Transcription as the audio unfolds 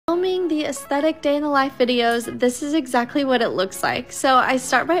filming the aesthetic day in the life videos, this is exactly what it looks like. So I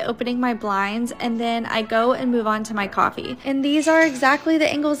start by opening my blinds and then I go and move on to my coffee. And these are exactly the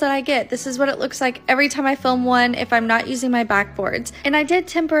angles that I get. This is what it looks like every time I film one if I'm not using my backboards. And I did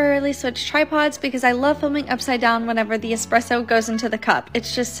temporarily switch tripods because I love filming upside down whenever the espresso goes into the cup.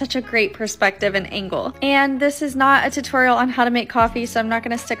 It's just such a great perspective and angle. And this is not a tutorial on how to make coffee, so I'm not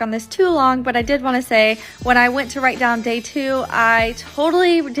going to stick on this too long, but I did want to say when I went to write down day 2, I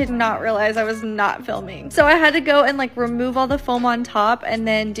totally did not realize I was not filming. So I had to go and like remove all the foam on top and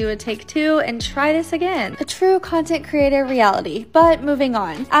then do a take 2 and try this again. A true content creator reality. But moving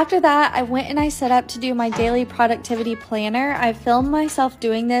on. After that, I went and I set up to do my daily productivity planner. I filmed myself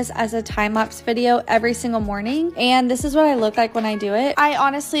doing this as a time-lapse video every single morning, and this is what I look like when I do it. I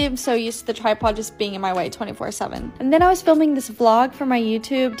honestly am so used to the tripod just being in my way 24/7. And then I was filming this vlog for my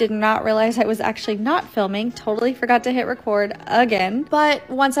YouTube, did not realize I was actually not filming, totally forgot to hit record again. But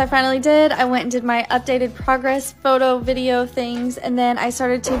once I finally did, I went and did my updated progress photo video things, and then I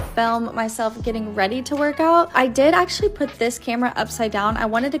started to film myself getting ready to work out. I did actually put this camera upside down. I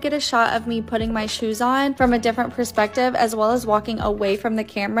wanted to get a shot of me putting my shoes on from a different perspective as well as walking away from the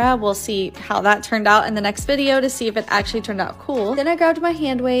camera. We'll see how that turned out in the next video to see if it actually turned out cool. Then I grabbed my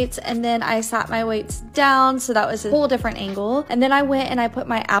hand weights and then I sat my weights down, so that was a whole different angle. And then I went and I put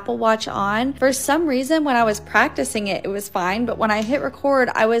my Apple Watch on. For some reason, when I was practicing it, it was fine, but when I hit record,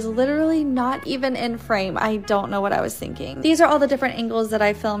 I was literally not even in frame. I don't know what I was thinking. These are all the different angles that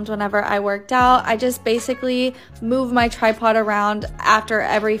I filmed whenever I worked out. I just basically move my tripod around after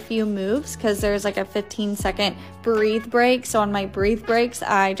every few moves because there's like a 15-second breathe break. So on my breathe breaks,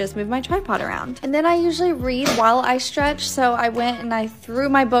 I just move my tripod around. And then I usually read while I stretch. So I went and I threw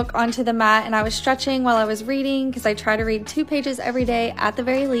my book onto the mat and I was stretching while I was reading because I try to read 2 pages every day at the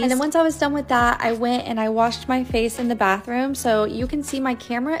very least. And then once I was done with that, I went and I washed my face in the bathroom. So you can see my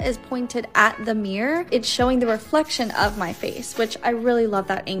camera is pointed at the mirror. It's showing the reflection of my face, which I really love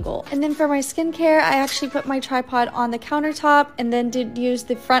that angle. And then for my skincare, I actually put my tripod on the countertop and then did use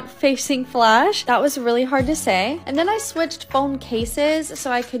the front facing flash. That was really hard to say. And then I switched phone cases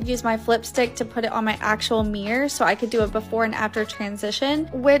so I could use my flip stick to put it on my actual mirror so I could do a before and after transition,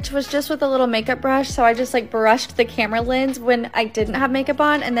 which was just with a little makeup brush. So I just like brushed the camera lens when I didn't have makeup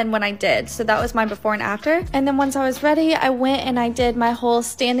on and then when I did. So that was my before and after. And then once I was ready, I went and I did my whole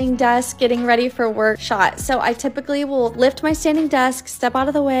standing desk getting ready for work shot. So I typically will lift my standing desk, step out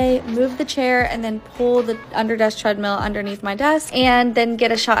of the way, move the chair, and then pull the under desk treadmill underneath my desk and then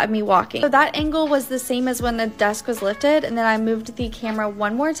get a shot of me walking. So that angle was the same as when the desk was lifted, and then I moved the camera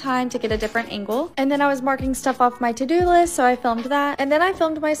one more time to get a different angle. And then I was marking stuff off my to-do list, so I filmed that. And then I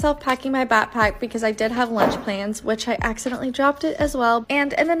filmed myself packing my backpack because I did have lunch plans, which I accidentally dropped it as well.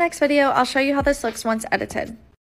 And in the next video, I'll show you how this looks once edited.